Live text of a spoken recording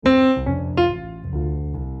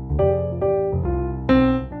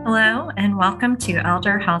welcome to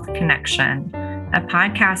Elder Health Connection, a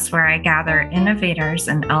podcast where I gather innovators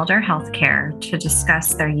in elder healthcare to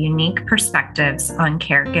discuss their unique perspectives on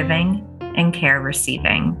caregiving and care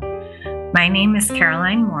receiving. My name is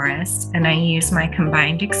Caroline Morris, and I use my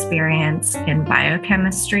combined experience in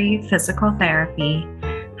biochemistry, physical therapy,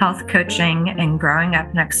 health coaching, and growing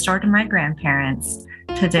up next door to my grandparents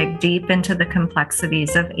to dig deep into the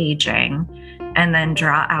complexities of aging and then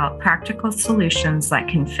draw out practical solutions that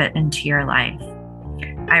can fit into your life.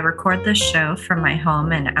 I record this show from my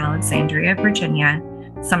home in Alexandria, Virginia,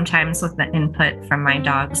 sometimes with the input from my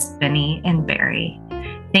dogs, Benny and Barry.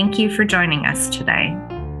 Thank you for joining us today.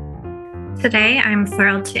 Today, I'm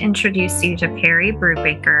thrilled to introduce you to Perry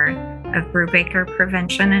Brubaker of Brubaker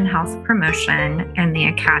Prevention and Health Promotion and the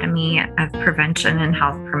Academy of Prevention and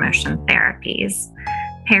Health Promotion Therapies.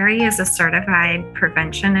 Perry is a certified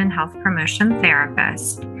prevention and health promotion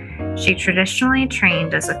therapist. She traditionally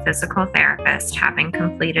trained as a physical therapist, having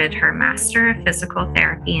completed her Master of Physical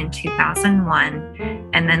Therapy in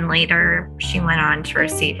 2001, and then later she went on to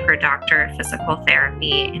receive her Doctor of Physical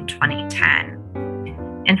Therapy in 2010.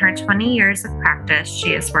 In her 20 years of practice,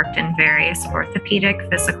 she has worked in various orthopedic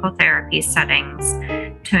physical therapy settings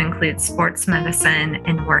to include sports medicine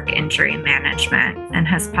and work injury management, and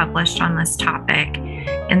has published on this topic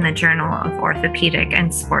in the Journal of Orthopedic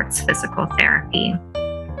and Sports Physical Therapy.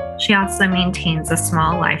 She also maintains a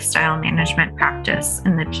small lifestyle management practice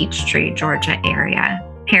in the Peachtree, Georgia area.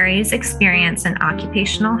 Perry's experience in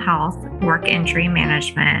occupational health, work injury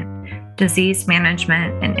management, disease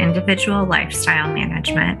management, and individual lifestyle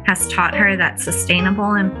management has taught her that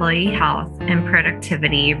sustainable employee health and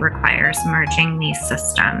productivity requires merging these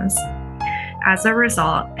systems. As a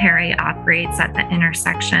result, Perry operates at the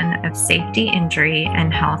intersection of safety, injury,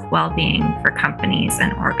 and health well-being for companies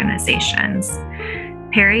and organizations.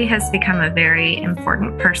 Perry has become a very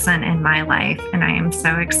important person in my life, and I am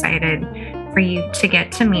so excited for you to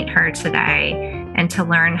get to meet her today and to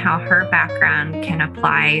learn how her background can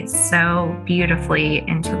apply so beautifully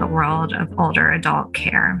into the world of older adult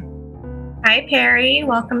care. Hi, Perry.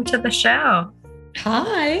 Welcome to the show.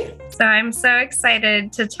 Hi. So I'm so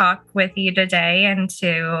excited to talk with you today and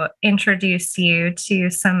to introduce you to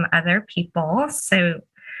some other people. So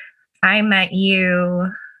I met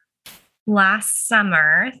you last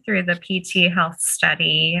summer through the PT Health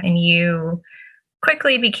Study, and you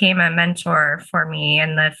quickly became a mentor for me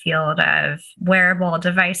in the field of wearable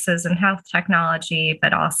devices and health technology,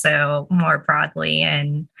 but also more broadly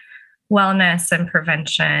in wellness and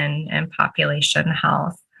prevention and population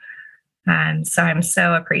health. So I'm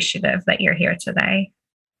so appreciative that you're here today.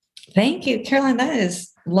 Thank you, Caroline. That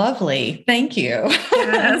is lovely. Thank you.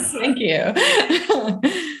 Yes. Thank you.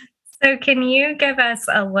 So can you give us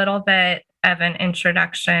a little bit of an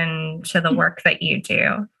introduction to the work that you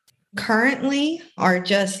do? Currently, or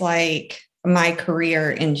just like my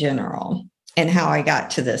career in general and how I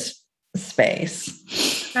got to this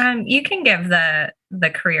space? You can give the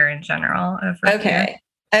career in general overview. Okay.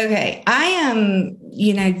 I am,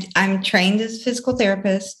 I'm trained as a physical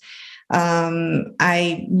therapist.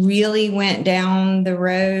 I really went down the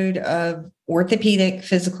road of orthopedic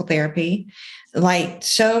physical therapy, like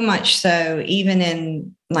so much so, even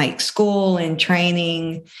in like school and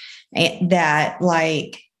training, that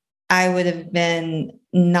like I would have been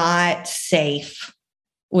not safe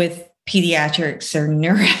with pediatrics or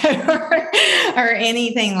neuro or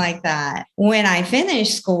anything like that. When I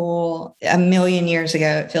finished school a million years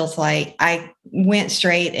ago, it feels like I went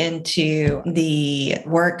straight into the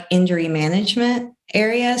work injury management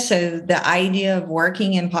area. So the idea of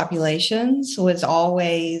working in populations was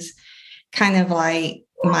always kind of like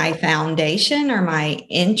my foundation or my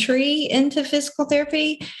entry into physical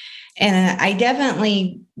therapy. And I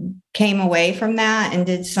definitely came away from that and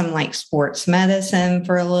did some like sports medicine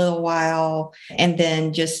for a little while, and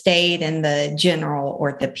then just stayed in the general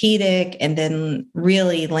orthopedic, and then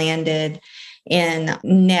really landed in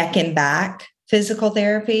neck and back physical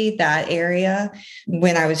therapy, that area,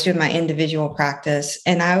 when I was doing my individual practice.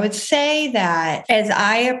 And I would say that as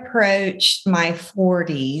I approached my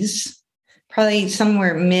 40s, probably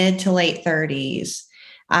somewhere mid to late 30s,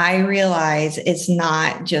 I realize it's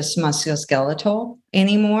not just musculoskeletal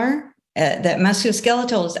anymore. That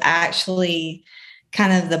musculoskeletal is actually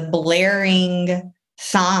kind of the blaring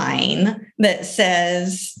sign that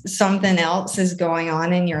says something else is going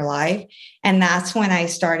on in your life. And that's when I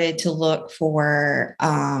started to look for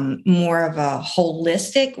more of a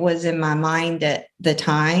holistic, was in my mind at the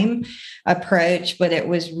time, approach, but it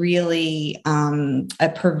was really a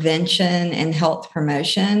prevention and health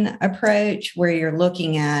promotion approach, where you're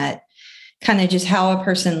looking at kind of just how a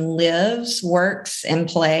person lives, works, and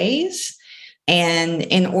plays, and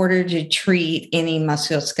in order to treat any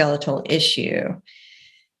musculoskeletal issue.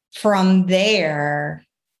 From there,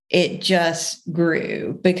 it just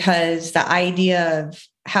grew because the idea of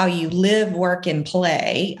how you live, work, and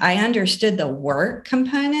play, I understood the work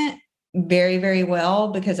component very, very well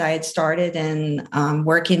because I had started in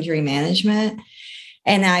work injury management.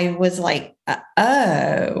 And I was like,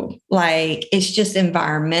 oh, like it's just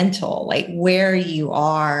environmental, like where you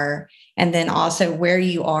are, and then also where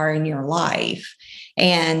you are in your life.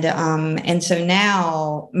 And so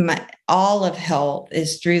now all of health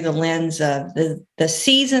is through the lens of the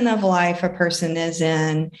season of life a person is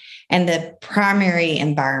in and the primary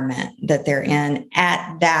environment that they're in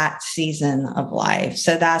at that season of life.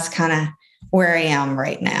 So that's kind of where I am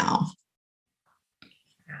right now.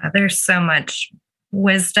 There's so much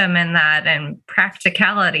wisdom in that and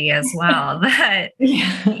practicality as well that,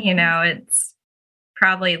 it's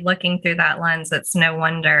probably looking through that lens. It's no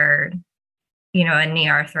wonder, a knee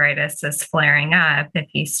arthritis is flaring up if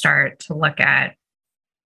you start to look at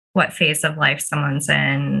what phase of life someone's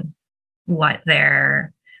in, what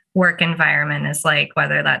their work environment is like,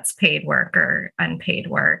 whether that's paid work or unpaid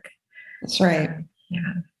work. That's right.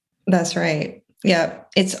 Yeah. That's right. Yeah.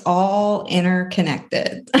 It's all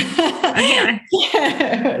interconnected. Yeah.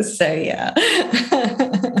 So, yeah.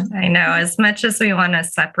 I know as much as we want to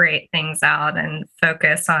separate things out and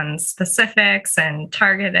focus on specifics and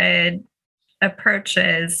targeted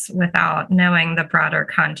approaches without knowing the broader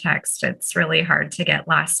context, it's really hard to get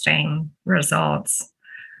lasting results.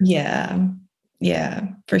 Yeah. Yeah,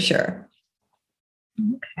 for sure.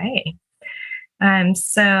 Okay.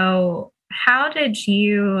 So how did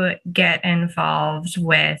you get involved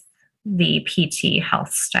with the PT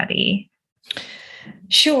health study?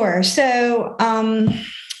 Sure. So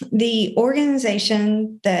the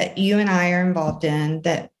organization that you and I are involved in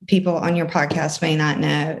that people on your podcast may not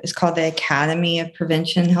know is called the Academy of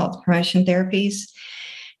Prevention Health Promotion Therapies.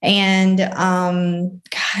 And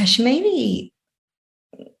maybe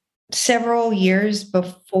several years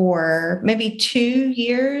before, maybe 2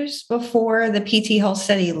 years before the PT health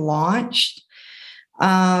study launched,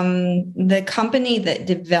 the company that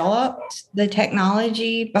developed the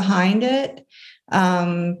technology behind it,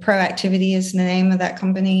 Proactivity is the name of that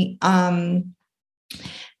company.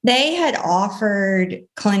 They had offered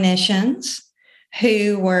clinicians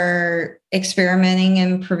who were experimenting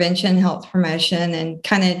in prevention health promotion and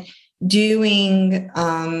kind of doing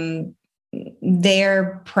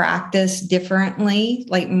their practice differently,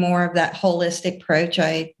 like more of that holistic approach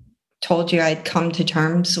I told you I'd come to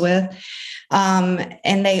terms with.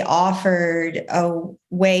 And they offered a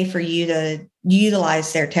way for you to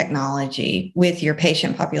utilize their technology with your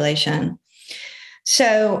patient population.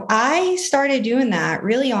 So I started doing that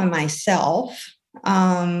really on myself,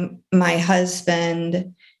 my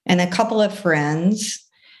husband, and a couple of friends,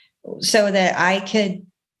 so that I could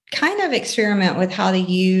kind of experiment with how to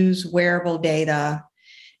use wearable data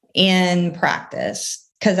in practice.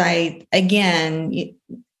 Because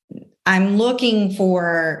I'm looking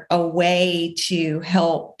for a way to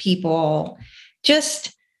help people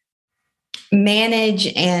just manage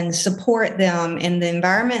and support them in the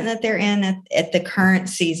environment that they're in at the current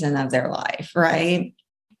season of their life, right?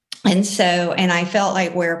 And I felt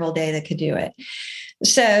like wearable data could do it.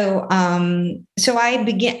 So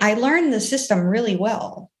I learned the system really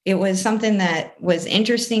well. It was something that was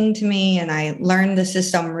interesting to me, and I learned the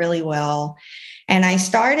system really well. And I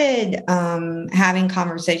started having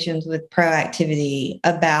conversations with Proactivity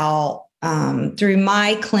about, through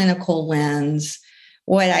my clinical lens,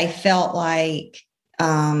 what I felt like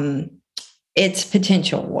its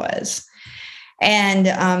potential was.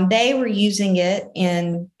 And they were using it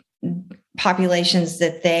in populations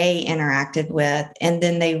that they interacted with. And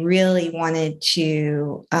then they really wanted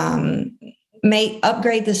to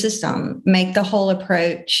upgrade the system, make the whole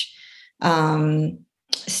approach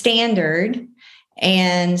standard,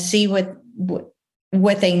 and see what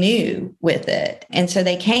they knew with it. And so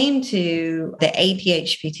they came to the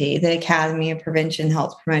APHPT, the Academy of Prevention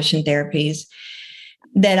Health Promotion Therapies,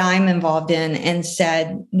 that I'm involved in, and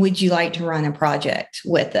said, would you like to run a project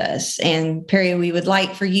with us? And Perry, we would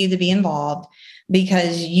like for you to be involved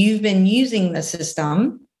because you've been using the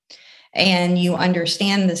system and you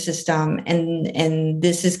understand the system, and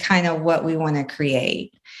this is kind of what we want to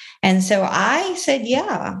create. And so I said,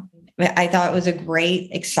 yeah. I thought it was a great,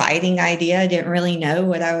 exciting idea. I didn't really know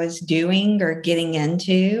what I was doing or getting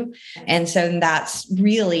into. And so that's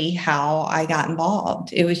really how I got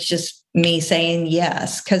involved. It was just me saying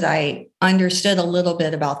yes, because I understood a little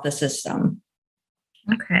bit about the system.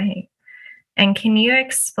 Okay. And can you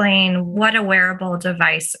explain what a wearable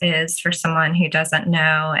device is for someone who doesn't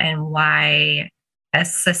know and why a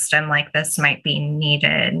system like this might be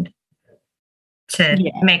needed to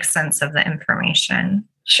Yeah. make sense of the information?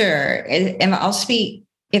 Sure. And I'll speak,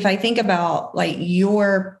 if I think about like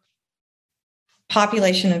your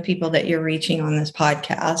population of people that you're reaching on this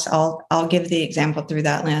podcast, I'll give the example through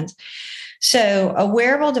that lens. So a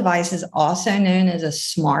wearable device is also known as a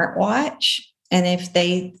smartwatch. And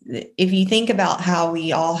if you think about how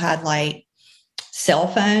we all had like cell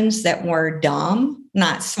phones that were dumb,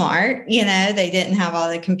 not smart, they didn't have all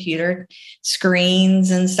the computer screens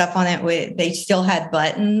and stuff on it. They still had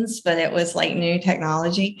buttons, but it was like new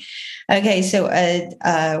technology. Okay, so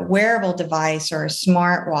a wearable device or a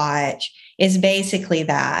smartwatch is basically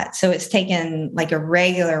that. So it's taken like a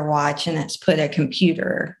regular watch and it's put a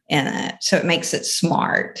computer in it. So it makes it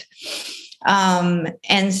smart.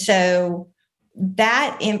 And so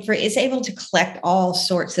that info is able to collect all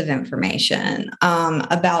sorts of information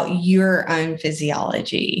about your own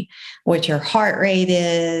physiology, what your heart rate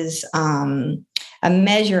is, a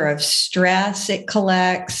measure of stress it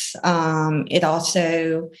collects. It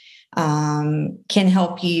also can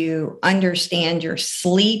help you understand your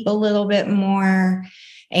sleep a little bit more.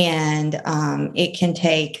 And it can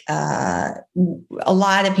take a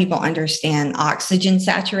lot of people understand oxygen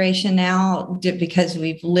saturation now because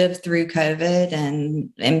we've lived through COVID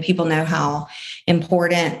and people know how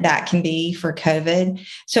important that can be for COVID.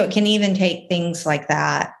 So it can even take things like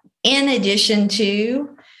that in addition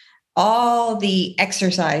to all the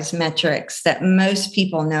exercise metrics that most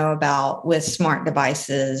people know about with smart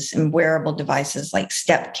devices and wearable devices like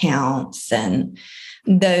step counts and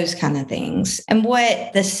those kind of things. And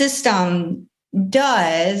what the system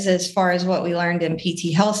does, as far as what we learned in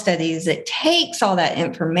PT health studies, it takes all that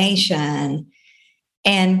information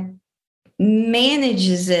and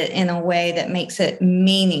manages it in a way that makes it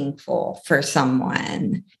meaningful for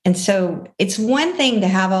someone. And so it's one thing to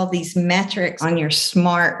have all these metrics on your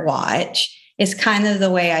smartwatch. It's kind of the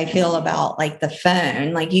way I feel about like the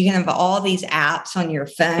phone. Like you can have all these apps on your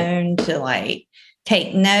phone to like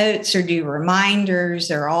take notes or do reminders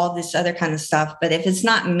or all this other kind of stuff. But if it's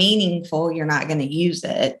not meaningful, you're not going to use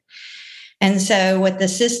it. And so what the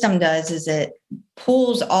system does is it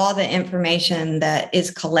pulls all the information that is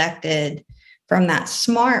collected from that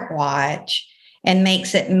smartwatch and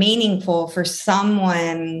makes it meaningful for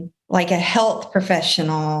someone like a health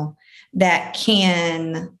professional that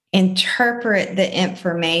can interpret the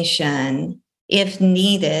information if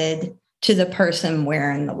needed to the person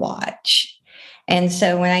wearing the watch. And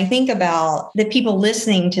so when I think about the people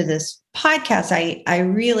listening to this podcast, I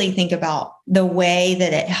really think about the way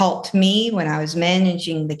that it helped me when I was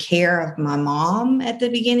managing the care of my mom at the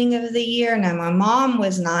beginning of the year. Now, my mom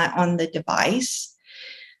was not on the device.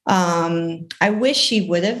 I wish she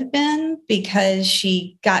would have been because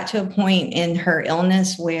she got to a point in her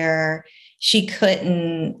illness where she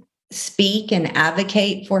couldn't speak and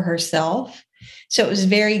advocate for herself. So it was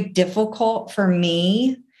very difficult for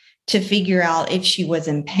me to figure out if she was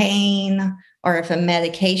in pain or if a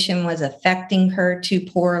medication was affecting her too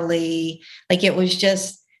poorly. Like it was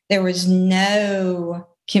just, there was no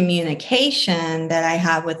communication that I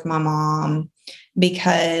had with my mom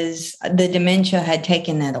because the dementia had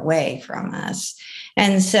taken it away from us.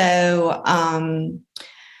 And so,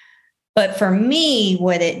 but for me,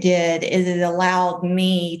 what it did is it allowed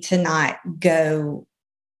me to not go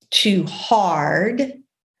too hard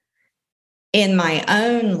in my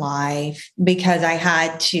own life because I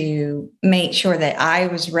had to make sure that I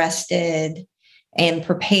was rested and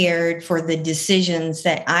prepared for the decisions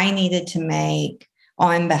that I needed to make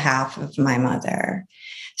on behalf of my mother.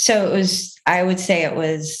 So it was, I would say it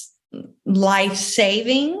was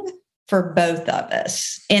life-saving for both of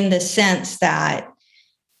us in the sense that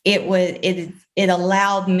it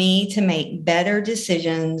allowed me to make better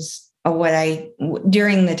decisions of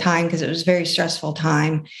during the time, because it was a very stressful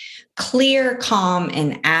time. Clear, calm,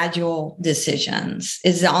 and agile decisions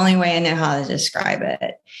is the only way I know how to describe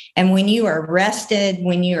it. And when you are rested,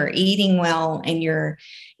 when you are eating well, and your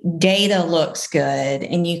data looks good,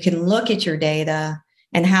 and you can look at your data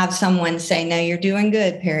and have someone say, no, you're doing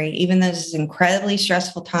good, Perry. Even though this is an incredibly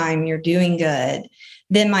stressful time, you're doing good.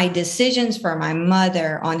 Then my decisions for my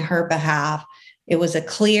mother on her behalf, it was a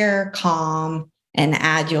clear, calm, and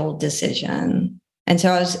agile decision. And so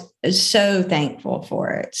I was so thankful for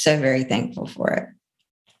it, so very thankful for it.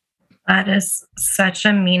 That is such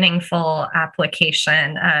a meaningful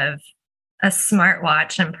application of a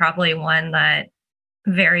smartwatch, and probably one that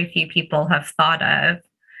very few people have thought of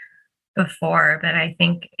before. But I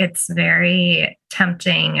think it's very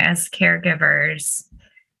tempting as caregivers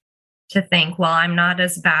to think, well, I'm not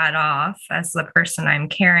as bad off as the person I'm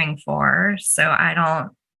caring for, so I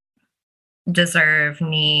don't deserve,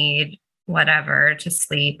 need, whatever to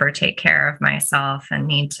sleep or take care of myself and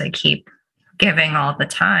need to keep giving all the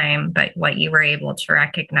time. But what you were able to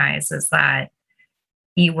recognize is that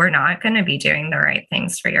you were not going to be doing the right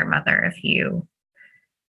things for your mother if you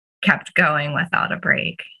kept going without a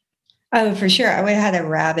break. Oh, for sure. I would have had a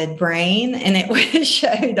rabid brain, and it would have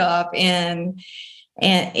showed up in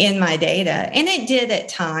my data. And it did at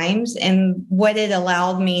times. And what it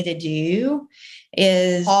allowed me to do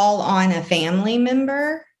is call on a family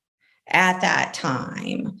member at that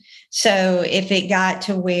time. So if it got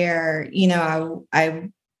to where, I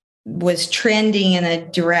was trending in a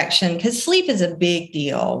direction, because sleep is a big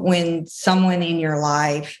deal when someone in your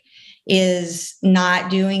life is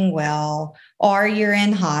not doing well, or you're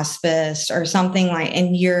in hospice or something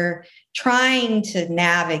and you're trying to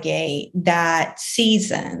navigate that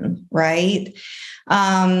season, right?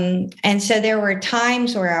 And so there were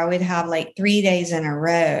times where I would have 3 days in a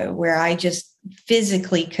row where I just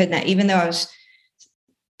physically could not, even though I was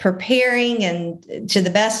preparing and to the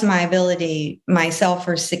best of my ability myself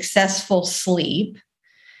for successful sleep,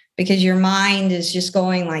 because your mind is just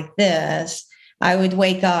going like this. I would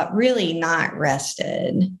wake up really not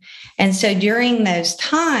rested. And so during those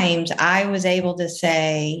times, I was able to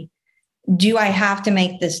say, do I have to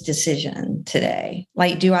make this decision today?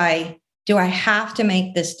 Do I have to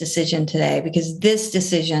make this decision today? Because this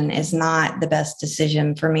decision is not the best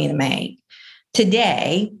decision for me to make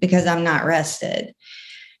today because I'm not rested.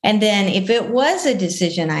 And then if it was a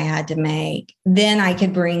decision I had to make, then I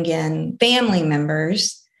could bring in family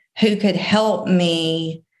members who could help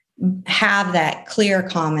me have that clear,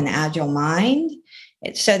 calm, and agile mind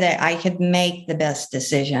so that I could make the best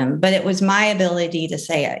decision. But it was my ability to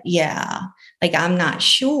say, yeah, I'm not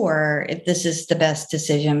sure if this is the best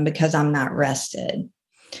decision because I'm not rested.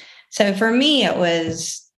 So for me, it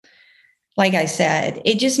was, like I said,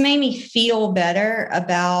 it just made me feel better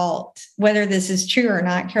about whether this is true or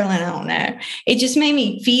not, Carolyn, I don't know. It just made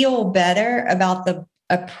me feel better about the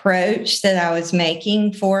approach that I was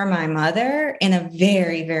making for my mother in a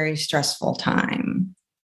very, very stressful time.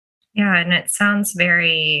 Yeah, and it sounds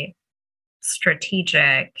very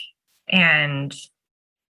strategic and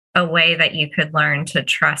a way that you could learn to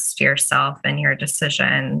trust yourself and your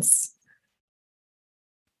decisions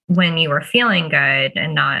when you were feeling good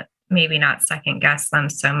and maybe not second guess them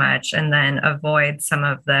so much, and then avoid some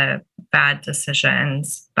of the bad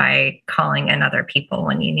decisions by calling in other people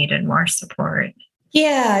when you needed more support.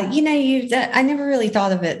 Yeah, I never really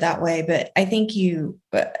thought of it that way, but I think you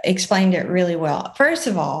explained it really well. First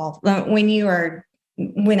of all, when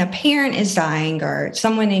a parent is dying or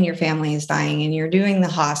someone in your family is dying and you're doing the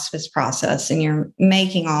hospice process and you're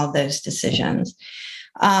making all of those decisions,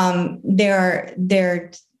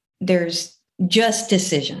 there's just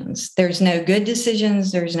decisions. There's no good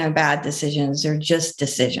decisions. There's no bad decisions. They're just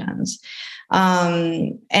decisions.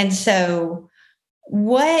 And so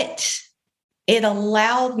what it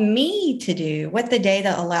allowed me to do, what the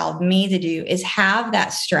data allowed me to do is have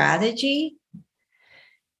that strategy.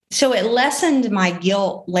 So it lessened my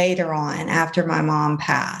guilt later on after my mom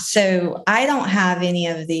passed. So I don't have any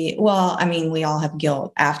of we all have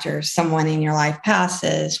guilt after someone in your life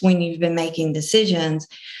passes when you've been making decisions,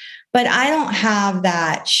 but I don't have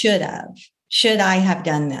that should I have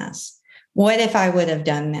done this? What if I would have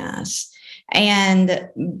done this? And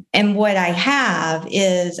what I have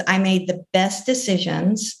is I made the best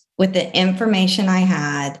decisions with the information I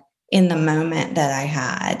had in the moment that I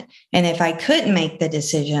had. And if I couldn't make the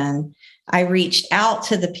decision, I reached out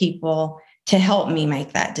to the people to help me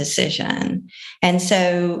make that decision. And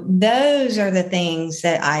so those are the things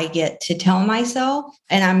that I get to tell myself.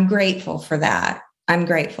 And I'm grateful for that. I'm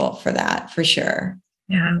grateful for that for sure.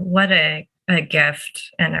 Yeah, what a gift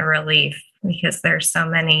and a relief, because there's so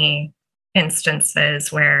many instances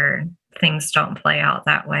where things don't play out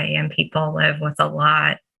that way and people live with a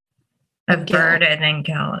lot of burden and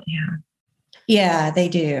guilt. Yeah, they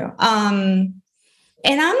do. And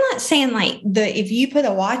I'm not saying if you put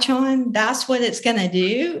a watch on, that's what it's going to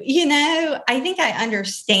do. I think I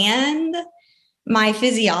understand my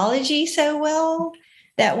physiology so well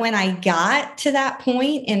that when I got to that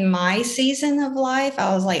point in my season of life,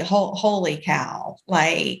 I was like, holy cow,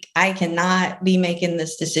 I cannot be making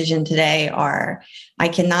this decision today, or I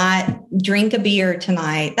cannot drink a beer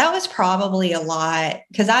tonight. That was probably a lot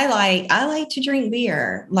because I like to drink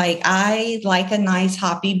beer. I like a nice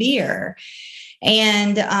hoppy beer.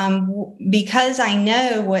 And because I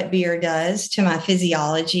know what beer does to my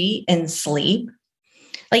physiology and sleep,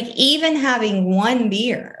 even having one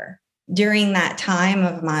beer during that time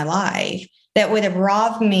of my life that would have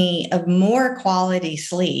robbed me of more quality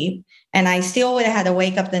sleep. And I still would have had to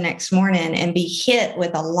wake up the next morning and be hit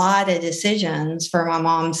with a lot of decisions for my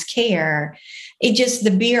mom's care. It just,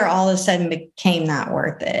 the beer all of a sudden became not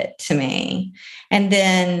worth it to me. And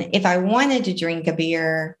then if I wanted to drink a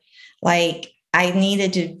beer, like I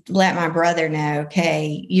needed to let my brother know,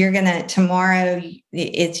 okay, tomorrow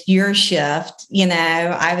it's your shift.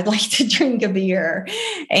 I would like to drink a beer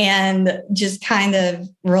and just kind of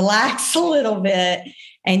relax a little bit.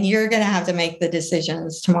 And you're going to have to make the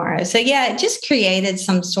decisions tomorrow. So yeah, it just created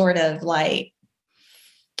some sort of like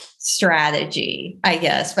strategy, I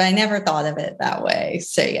guess, but I never thought of it that way.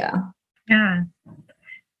 So yeah. Yeah.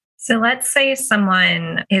 So let's say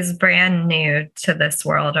someone is brand new to this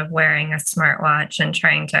world of wearing a smartwatch and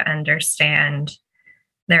trying to understand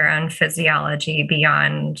their own physiology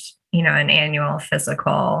beyond, an annual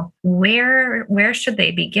physical. Where should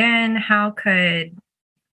they begin? How could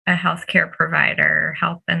a healthcare provider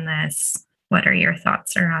help in this? What are your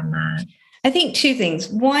thoughts around that? I think two things.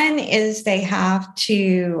 One is they have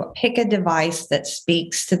to pick a device that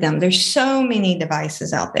speaks to them. There's so many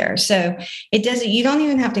devices out there. So you don't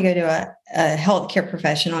even have to go to a healthcare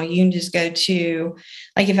professional. You can just go to,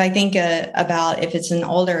 like, if I think about if it's an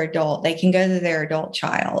older adult, they can go to their adult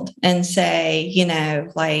child and say,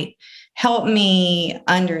 help me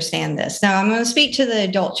understand this. Now I'm going to speak to the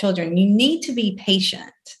adult children. You need to be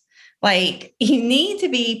patient. Because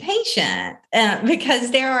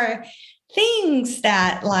there are things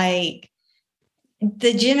that like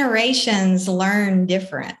the generations learn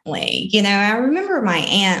differently. I remember my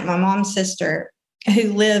aunt, my mom's sister,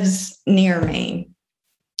 who lives near me.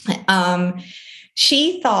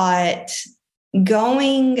 She thought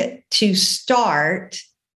going to start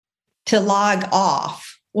to log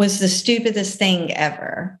off was the stupidest thing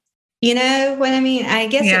ever. You know what I mean? I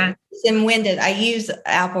guess it's dim-winded. I use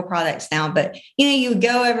Apple products now, but you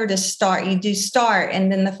go over to start, you do start,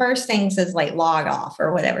 and then the first thing says like log off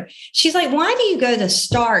or whatever. She's like, why do you go to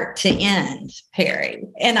start to end, Perry?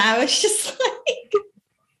 And I was just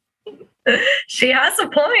like, she has a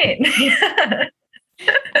point.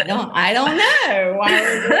 I don't know why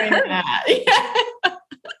we're doing that.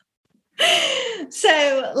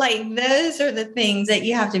 So like those are the things that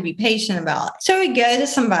you have to be patient about. So we go to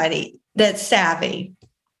somebody that's savvy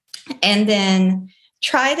and then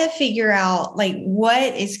try to figure out like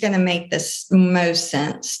what is going to make this most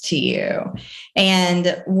sense to you.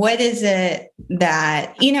 And what is it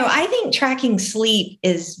that, I think tracking sleep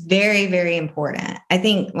is very, very important. I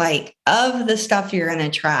think like of the stuff you're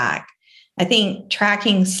going to track, I think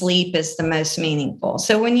tracking sleep is the most meaningful.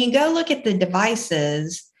 So when you go look at the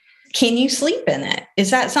devices, can you sleep in it?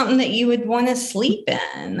 Is that something that you would want to sleep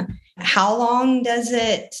in? How long does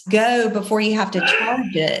it go before you have to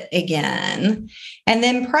charge it again? And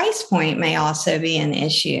then price point may also be an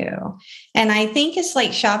issue. And I think it's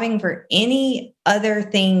like shopping for any other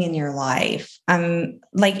thing in your life.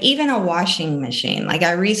 Like even a washing machine. Like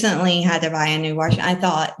I recently had to buy a new washing. I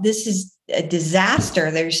thought this is a disaster.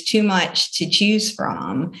 There's too much to choose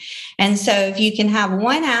from. And so if you can have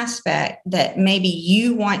one aspect that maybe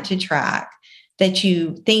you want to track that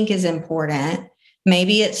you think is important,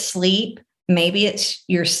 maybe it's sleep, maybe it's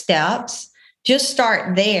your steps, just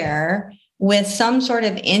start there with some sort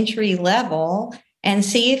of entry level and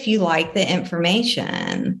see if you like the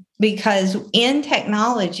information. Because in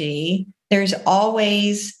technology, there's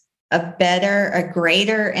always a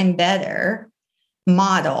greater and better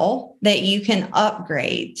model that you can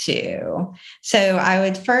upgrade to. So I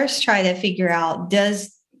would first try to figure out,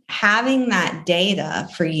 does having that data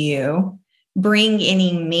for you bring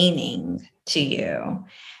any meaning to you?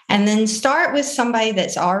 And then start with somebody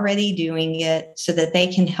that's already doing it so that they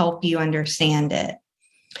can help you understand it.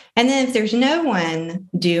 And then if there's no one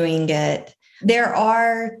doing it, there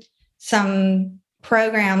are some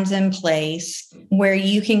programs in place where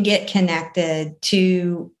you can get connected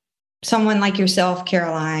to someone like yourself,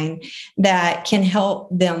 Caroline, that can help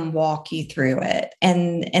them walk you through it.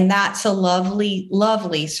 And that's a lovely,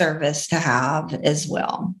 lovely service to have as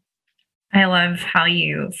well. I love how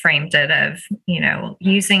you framed it of,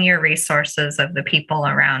 using your resources of the people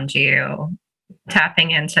around you, tapping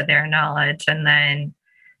into their knowledge. And then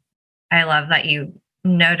I love that you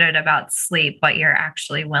noted about sleep, what you're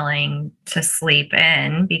actually willing to sleep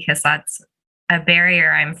in, because that's a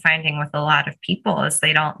barrier I'm finding with a lot of people is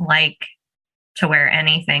they don't like to wear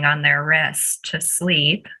anything on their wrist to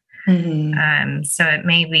sleep. Mm-hmm. So it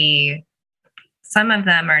may be, some of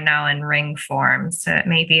them are now in ring form. So it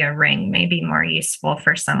may be a ring, may be more useful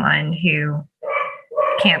for someone who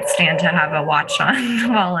can't stand to have a watch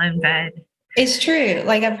on while in bed. It's true.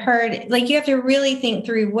 Like I've heard, like you have to really think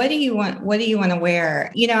through what do you want? What do you want to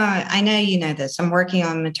wear? I know you know this. I'm working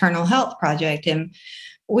on a maternal health project, and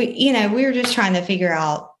we were just trying to figure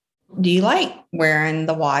out, do you like wearing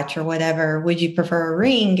the watch or whatever? Would you prefer a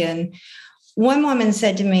ring? And one woman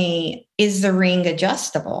said to me, "Is the ring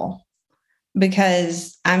adjustable?"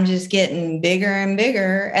 Because I'm just getting bigger and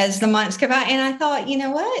bigger as the months go by. And I thought, you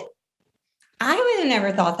know what? I would have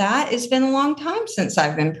never thought that. It's been a long time since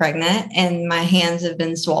I've been pregnant and my hands have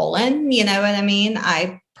been swollen. You know what I mean?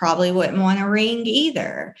 I probably wouldn't want a ring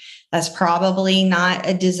either. That's probably not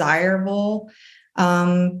a desirable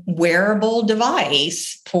wearable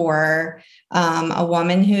device for a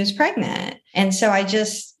woman who's pregnant. And so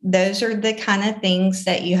those are the kind of things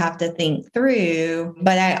that you have to think through.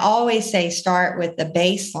 But I always say start with the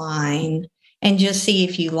baseline and just see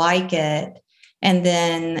if you like it. And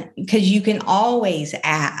then, because you can always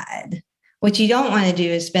add. What you don't want to do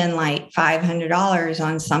is spend like $500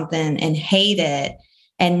 on something and hate it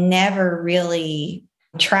and never really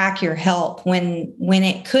track your health when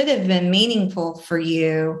it could have been meaningful for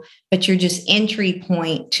you, but your just entry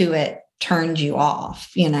point to it turned you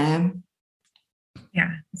off, Yeah,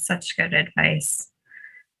 such good advice.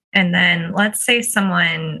 And then let's say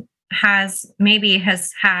someone has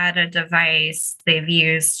had a device they've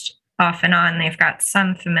used off and on, they've got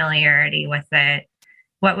some familiarity with it.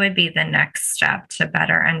 What would be the next step to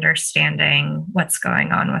better understanding what's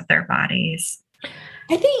going on with their bodies?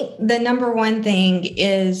 I think the number one thing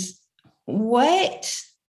is what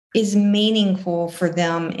is meaningful for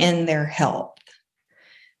them in their health.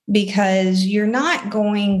 Because you're not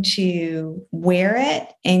going to wear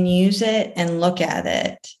it and use it and look at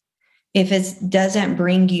it if it doesn't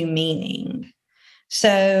bring you meaning.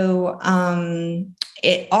 So,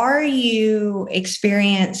 are you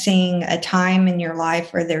experiencing a time in your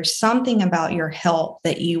life where there's something about your health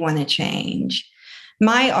that you want to change?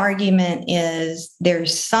 My argument is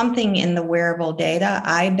there's something in the wearable data,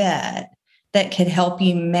 I bet, that could help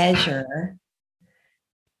you measure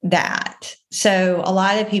that. So a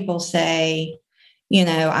lot of people say,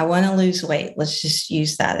 I want to lose weight. Let's just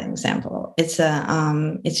use that example. It's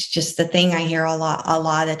just the thing I hear a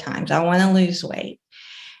lot of times. I want to lose weight.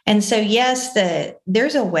 And so, yes,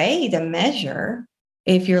 there's a way to measure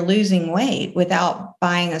if you're losing weight without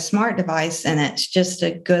buying a smart device, and it's just a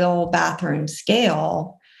good old bathroom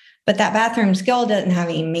scale. But that bathroom scale doesn't have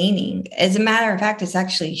any meaning. As a matter of fact, it's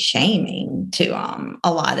actually shaming to them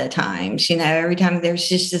a lot of times. Every time there's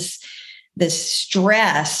just this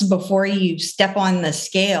stress before you step on the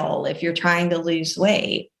scale if you're trying to lose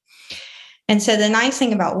weight. And so the nice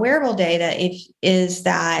thing about wearable data is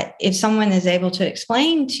that if someone is able to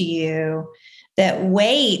explain to you that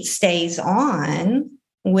weight stays on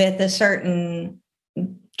with a certain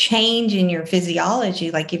change in your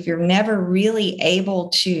physiology, like if you're never really able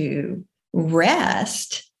to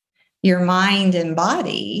rest your mind and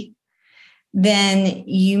body, then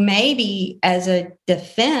you may be, as a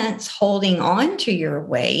defense, holding on to your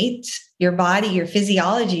weight. Your body, your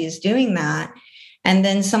physiology is doing that. And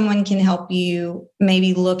then someone can help you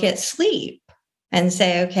maybe look at sleep and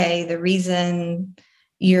say, okay, the reason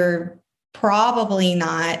you're probably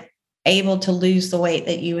not able to lose the weight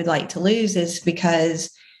that you would like to lose is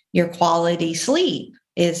because your quality sleep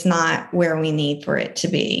is not where we need for it to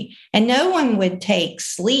be. And no one would take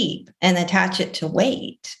sleep and attach it to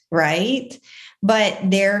weight, right? But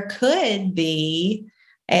there could be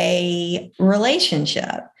a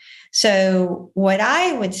relationship. So what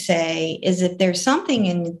I would say is if there's something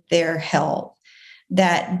in their health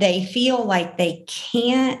that they feel like they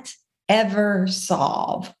can't ever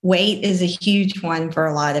solve, weight is a huge one for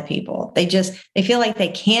a lot of people. They feel like they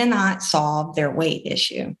cannot solve their weight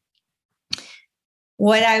issue.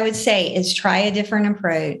 What I would say is try a different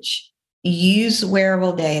approach, use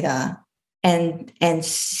wearable data, and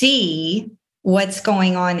see what's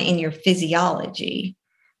going on in your physiology.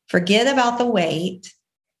 Forget about the weight.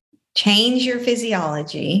 Change your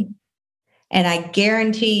physiology. And I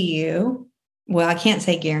guarantee you, well, I can't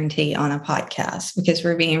say guarantee on a podcast because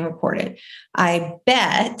we're being recorded. I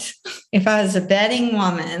bet if I was a betting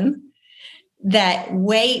woman that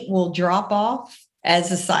weight will drop off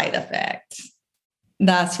as a side effect.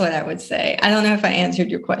 That's what I would say. I don't know if I answered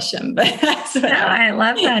your question, but that's what I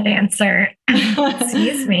love that answer.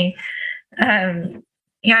 Excuse me.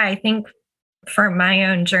 I think for my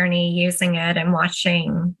own journey using it and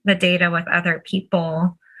watching the data with other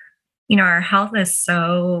people, our health is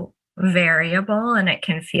so variable and it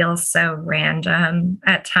can feel so random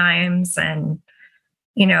at times. And,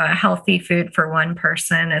 a healthy food for one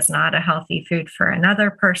person is not a healthy food for another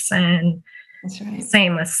person. That's right.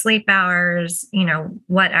 Same with sleep hours.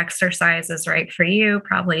 What exercise is right for you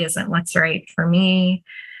probably isn't what's right for me.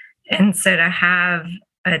 And so to have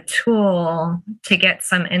a tool to get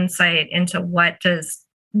some insight into what does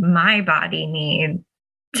my body need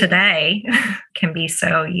today can be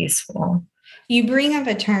so useful. You bring up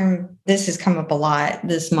a term, this has come up a lot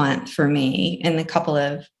this month for me in a couple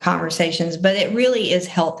of conversations, but it really is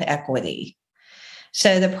health equity.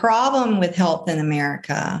 So the problem with health in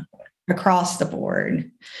America across the board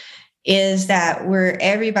is that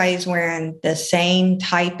everybody's wearing the same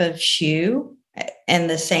type of shoe and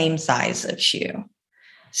the same size of shoe.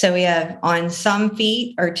 So we have on some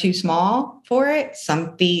feet are too small for it,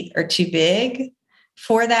 some feet are too big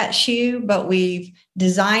for that shoe, but we've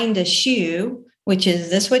designed a shoe, which is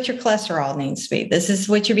this what your cholesterol needs to be. This is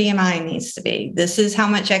what your BMI needs to be. This is how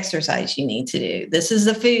much exercise you need to do. This is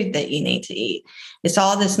the food that you need to eat. It's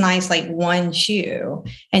all this nice, like one shoe.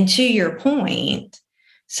 And to your point,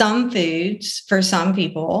 some foods for some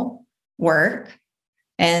people work,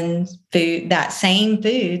 and that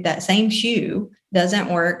same shoe doesn't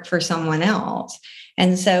work for someone else.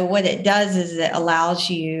 And so what it does is it allows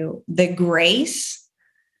you the grace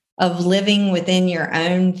of living within your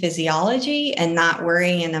own physiology and not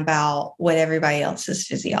worrying about what everybody else's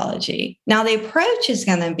physiology. Now, the approach is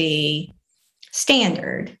going to be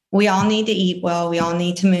standard. We all need to eat well. We all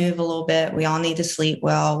need to move a little bit. We all need to sleep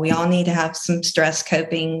well. We all need to have some stress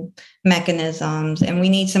coping mechanisms, and we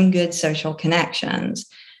need some good social connections.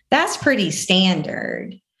 That's pretty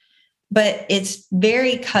standard, but it's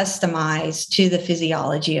very customized to the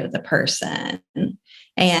physiology of the person.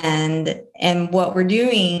 And what we're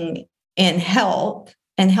doing in health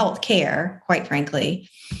and healthcare, quite frankly,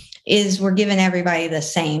 is we're giving everybody the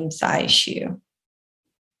same size shoe.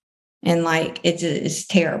 And like, it's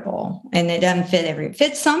terrible. And it doesn't it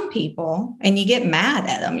fits some people, and you get mad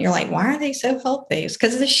at them. You're like, why are they so healthy? It's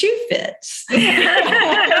because the shoe fits. That's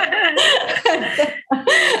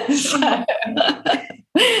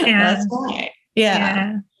right.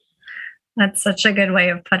 Yeah. That's such a good way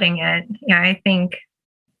of putting it. Yeah, I think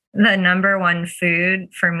the number one food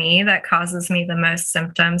for me that causes me the most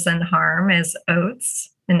symptoms and harm is oats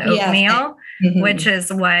and oatmeal, which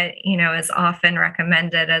is what, is often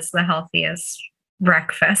recommended as the healthiest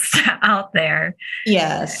breakfast out there.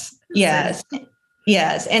 Yes.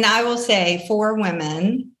 And I will say for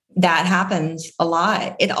women, that happens a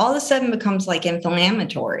lot. It all of a sudden becomes like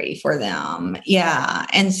inflammatory for them. Yeah.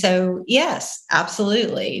 And so, yes,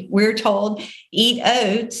 absolutely. We're told eat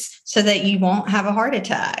oats so that you won't have a heart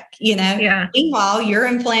attack, Yeah. Meanwhile, you're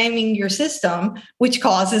inflaming your system, which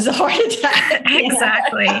causes a heart attack.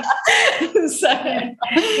 Exactly.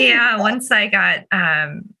 Yeah. Once I got,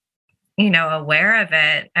 aware of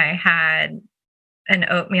it, I had an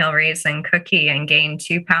oatmeal raisin cookie and gained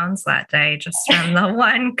 2 pounds that day just from the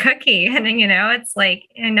one cookie. And, it's like,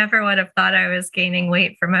 I never would have thought I was gaining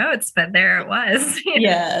weight from oats, but there it was.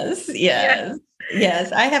 Yes.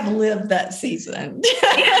 I have lived that season.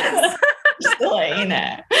 Yes. Just to let you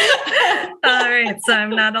know. All right. So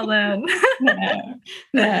I'm not alone.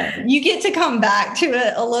 No. You get to come back to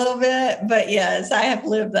it a little bit, but yes, I have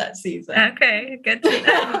lived that season. Okay. Good to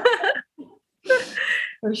know.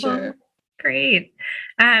 For sure. Well, great.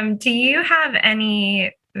 Do you have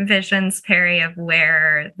any visions, Perry, of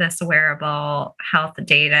where this wearable health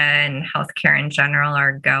data and healthcare in general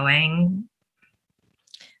are going?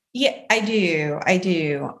 Yeah, I do.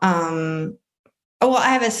 Well, I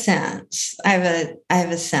have a sense. I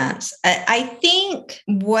have a sense. I think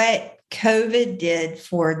what COVID did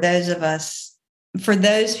for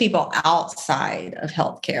those people outside of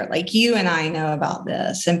healthcare, like you and I know about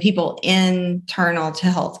this, and people internal to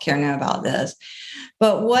healthcare know about this.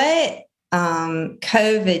 But what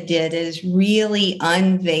COVID did is really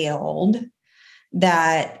unveiled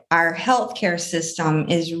that our healthcare system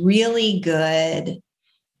is really good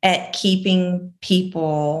at keeping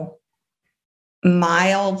people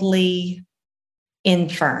mildly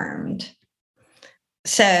infirmed.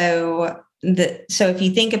 So if you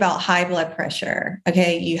think about high blood pressure,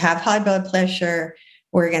 okay, you have high blood pressure,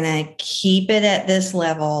 we're going to keep it at this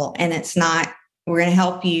level, and we're going to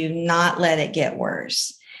help you not let it get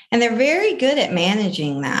worse. And they're very good at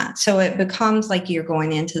managing that. So it becomes like you're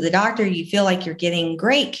going into the doctor, you feel like you're getting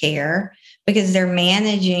great care because they're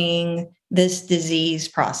managing this disease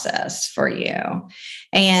process for you.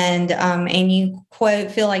 And you, quote,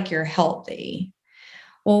 feel like you're healthy.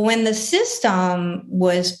 Well, when the system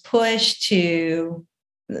was pushed to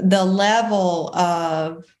the level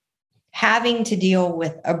of having to deal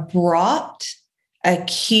with abrupt,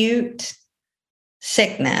 acute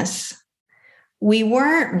sickness, we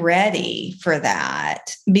weren't ready for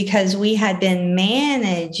that because we had been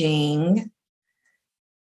managing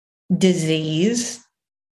disease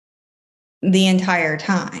the entire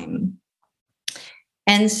time.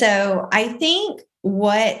 And so I think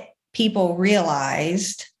what people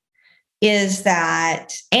realized is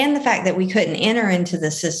that, and the fact that we couldn't enter into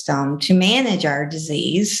the system to manage our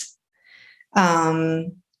disease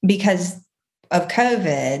because of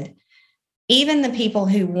COVID, even the people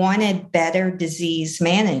who wanted better disease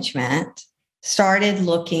management started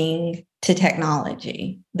looking to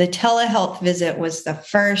technology. The telehealth visit was the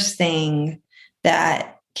first thing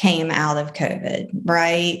that came out of COVID,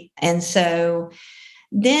 right? And so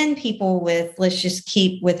then people with, let's just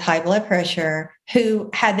keep with high blood pressure, who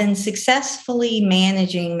had been successfully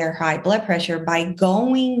managing their high blood pressure by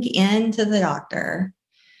going into the doctor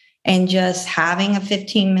and just having a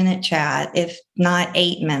 15-minute chat, if not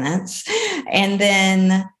 8 minutes, and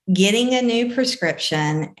then getting a new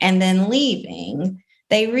prescription and then leaving,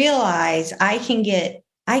 they realize I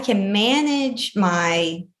can manage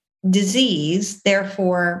my disease,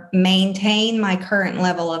 therefore maintain my current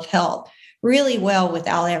level of health really well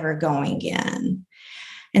without ever going in.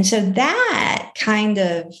 And so that kind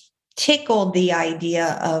of tickled the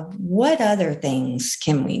idea of what other things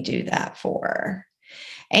can we do that for?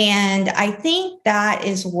 And I think that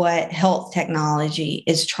is what health technology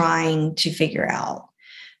is trying to figure out.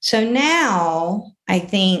 So now I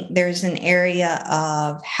think there's an area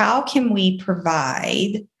of how can we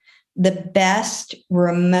provide the best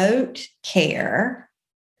remote care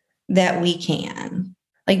that we can?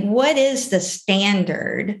 Like, what is the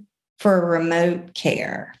standard for remote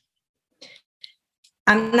care?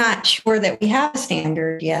 I'm not sure that we have a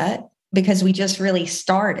standard yet because we just really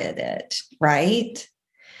started it, right?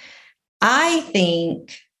 I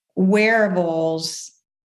think wearables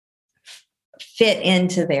fit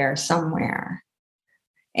into there somewhere,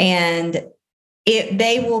 and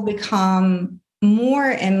they will become more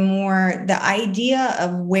and more the idea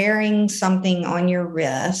of wearing something on your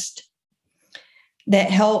wrist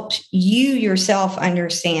that helps you yourself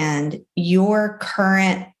understand your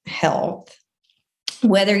current health,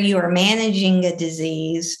 whether you are managing a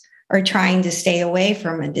disease or trying to stay away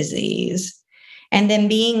from a disease, and then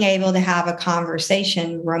being able to have a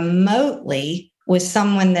conversation remotely with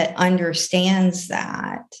someone that understands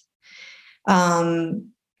that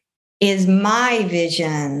is my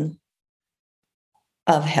vision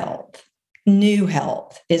of health. New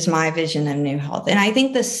health is my vision of new health. And I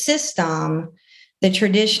think the system, the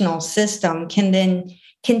traditional system, can then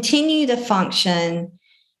continue to function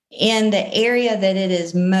in the area that it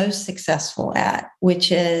is most successful at,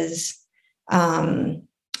 which is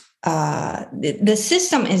the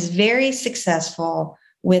system is very successful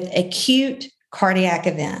with acute cardiac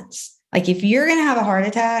events. Like if you're going to have a heart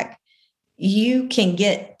attack, you can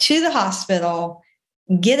get to the hospital,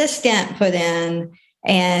 get a stent put in,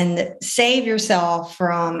 and save yourself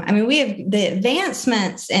from, I mean, we have the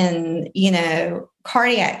advancements in,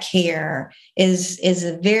 cardiac care is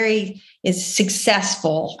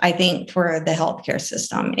successful, I think, for the healthcare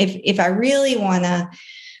system. If I really want to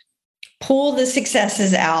pull the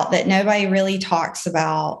successes out that nobody really talks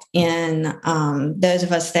about in those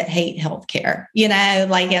of us that hate healthcare,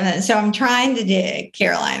 so I'm trying to dig,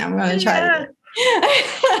 Caroline, I'm going to try to dig.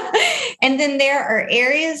 And then there are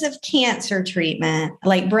areas of cancer treatment,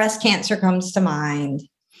 like breast cancer comes to mind,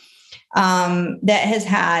 that has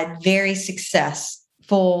had very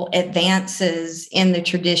successful advances in the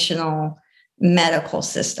traditional medical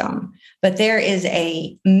system. But there is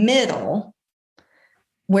a middle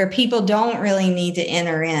where people don't really need to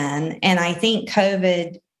enter in. And I think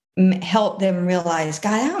COVID helped them realize,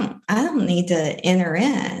 God, I don't need to enter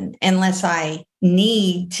in unless I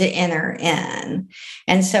need to enter in.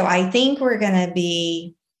 And so I think we're going to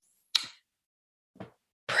be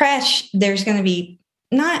there's going to be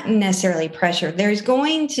not necessarily pressure. There's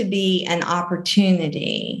going to be an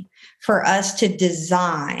opportunity for us to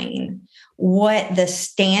design what the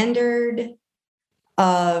standard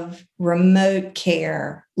of remote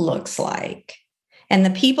care looks like. And the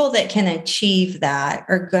people that can achieve that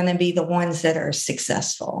are going to be the ones that are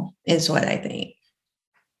successful, is what I think.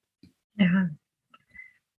 Yeah.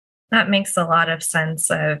 That makes a lot of sense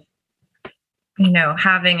of,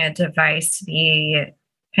 having a device be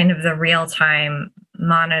kind of the real-time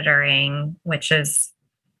monitoring, which is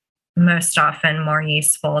most often more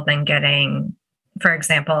useful than getting, for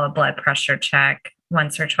example, a blood pressure check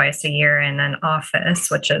once or twice a year in an office,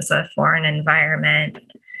 which is a foreign environment,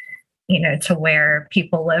 to where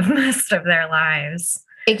people live most of their lives.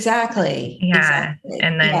 Exactly. Yeah. Exactly.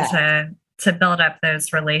 And then to build up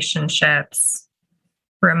those relationships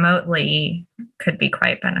remotely could be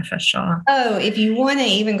quite beneficial. Oh, if you want to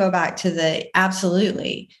even go back to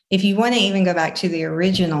absolutely. If you want to even go back to the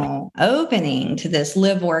original opening to this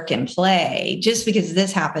live, work, and play, just because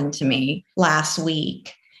this happened to me last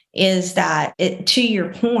week, is that to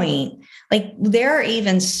your point, like there are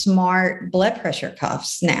even smart blood pressure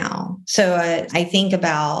cuffs now. So I think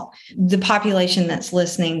about the population that's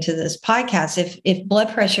listening to this podcast. If blood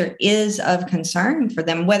pressure is of concern for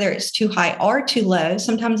them, whether it's too high or too low,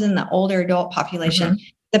 sometimes in the older adult population,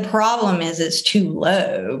 the problem is it's too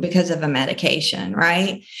low because of a medication,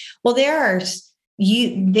 right? Well,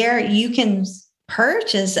 you can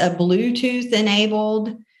purchase a Bluetooth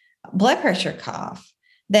enabled blood pressure cuff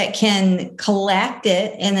that can collect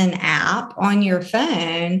it in an app on your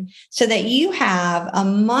phone so that you have a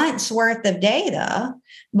month's worth of data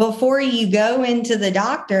before you go into the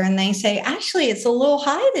doctor and they say, actually, it's a little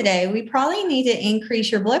high today. We probably need to increase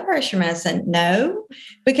your blood pressure medicine. No,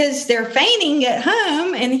 because they're fainting at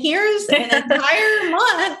home and here's an entire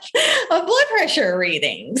month of blood pressure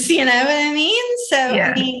readings. You know what I mean? So,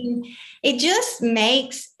 yeah. I mean, it just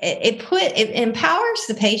makes it empowers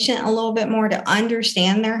the patient a little bit more to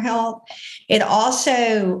understand their health. It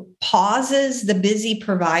also pauses the busy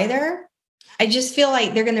provider. I just feel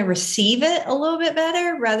like they're going to receive it a little bit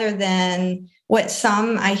better rather than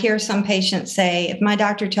I hear some patients say, if my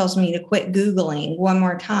doctor tells me to quit Googling one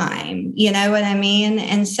more time, you know what I mean?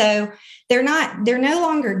 And so they're no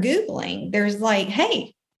longer Googling. There's like,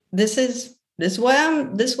 hey, this is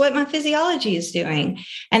what my physiology is doing.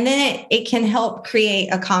 And then it can help create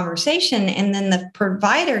a conversation. And then the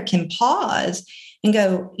provider can pause and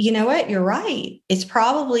go, you know what, you're right. It's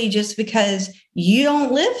probably just because you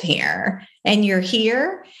don't live here and you're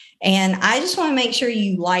here. And I just want to make sure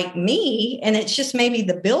you like me. And it's just maybe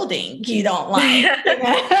the building you don't like. You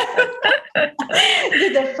know?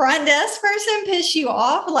 Did the front desk person piss you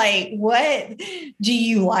off? Like, what? Do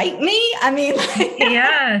you like me? I mean,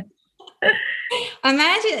 yeah.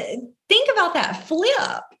 Think about that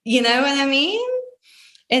flip, you know what I mean?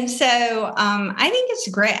 And so I think it's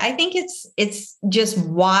great. I think it's just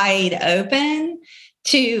wide open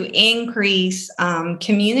to increase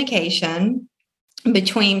communication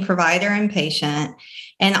between provider and patient,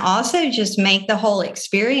 and also just make the whole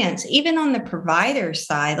experience, even on the provider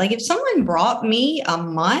side. Like if someone brought me a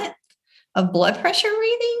month of blood pressure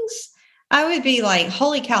readings, I would be like,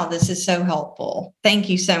 holy cow, this is so helpful. Thank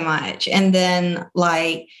you so much. And then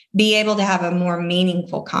like be able to have a more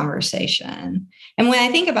meaningful conversation. And when I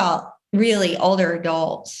think about really older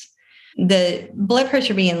adults, the blood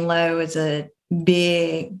pressure being low is a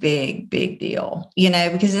big, big, big deal, you know,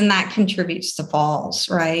 because then that contributes to falls,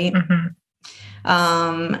 right?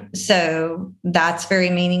 So that's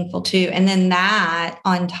very meaningful too. And then that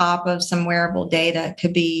on top of some wearable data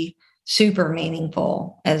could be super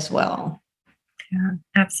meaningful as well. Yeah,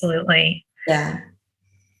 absolutely. Yeah.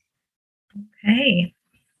 Okay.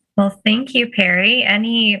 Well, thank you, Perry.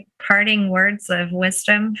 Any parting words of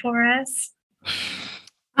wisdom for us?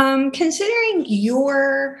 Considering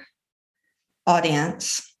your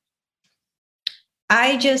audience,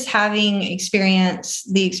 I just having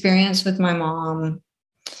the experience with my mom,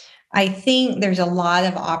 I think there's a lot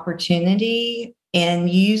of opportunity in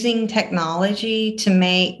using technology to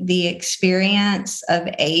make the experience of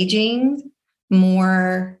aging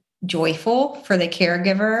more joyful for the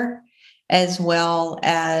caregiver, as well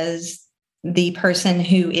as the person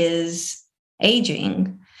who is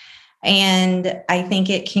aging. And I think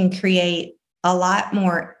it can create a lot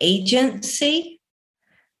more agency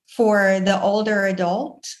for the older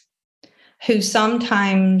adult who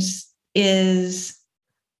sometimes is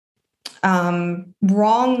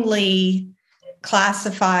wrongly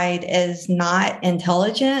classified as not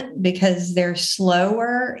intelligent because they're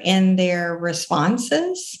slower in their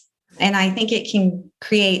responses. And I think it can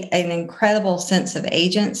create an incredible sense of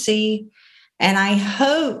agency. And I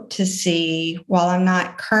hope to see, while I'm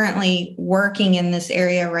not currently working in this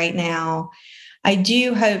area right now, I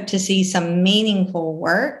do hope to see some meaningful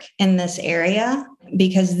work in this area,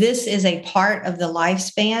 because this is a part of the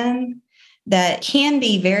lifespan that can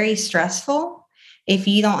be very stressful if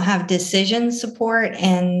you don't have decision support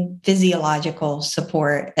and physiological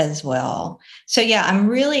support as well. So yeah, I'm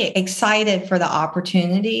really excited for the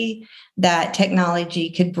opportunity that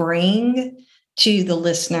technology could bring to the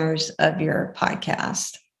listeners of your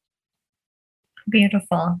podcast.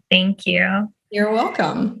 Beautiful. Thank you. You're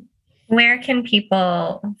welcome. Where can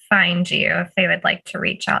people find you if they would like to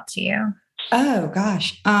reach out to you? Oh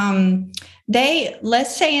gosh.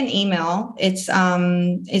 Let's say an email.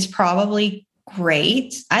 It's probably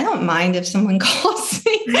great. I don't mind if someone calls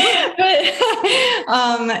me, but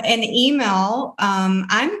an email,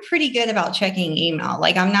 I'm pretty good about checking email.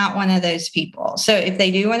 Like I'm not one of those people. So if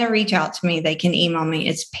they do want to reach out to me, they can email me.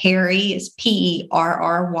 It's Perry, it's Perry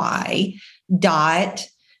dot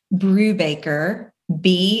Brubaker,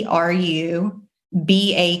 Brubaker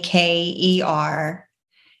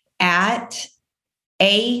at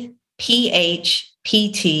aphpt.org.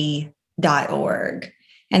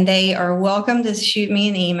 And they are welcome to shoot me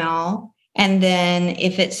an email. And then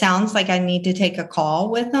if it sounds like I need to take a call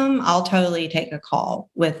with them, I'll totally take a call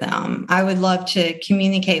with them. I would love to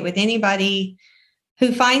communicate with anybody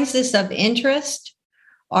who finds this of interest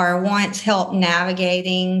or wants help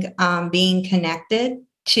navigating being connected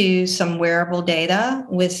to some wearable data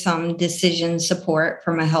with some decision support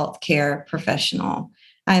from a healthcare professional.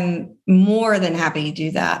 I'm more than happy to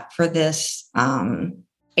do that for this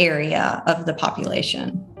area of the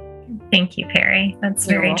population. Thank you, Perry. That's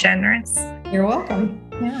very generous. You're welcome.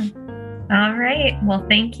 Yeah. All right. Well,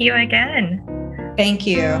 thank you again. Thank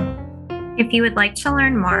you. If you would like to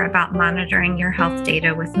learn more about monitoring your health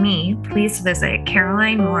data with me, please visit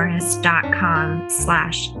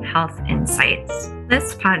carolinemorris.com/healthinsights.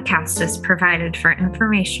 This podcast is provided for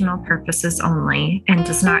informational purposes only and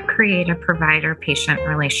does not create a provider-patient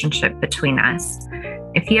relationship between us.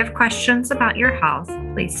 If you have questions about your health,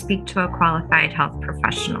 please speak to a qualified health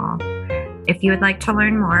professional. If you would like to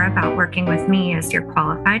learn more about working with me as your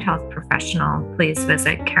qualified health professional, please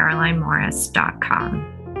visit carolinemorris.com.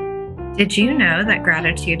 Did you know that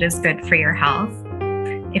gratitude is good for your health?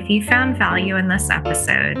 If you found value in this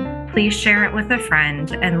episode, please share it with a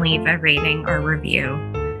friend and leave a rating or review.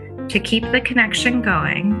 To keep the connection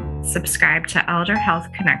going, subscribe to Elder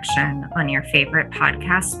Health Connection on your favorite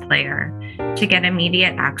podcast player to get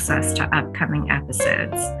immediate access to upcoming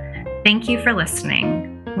episodes. Thank you for listening.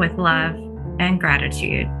 With love and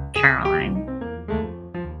gratitude, Caroline.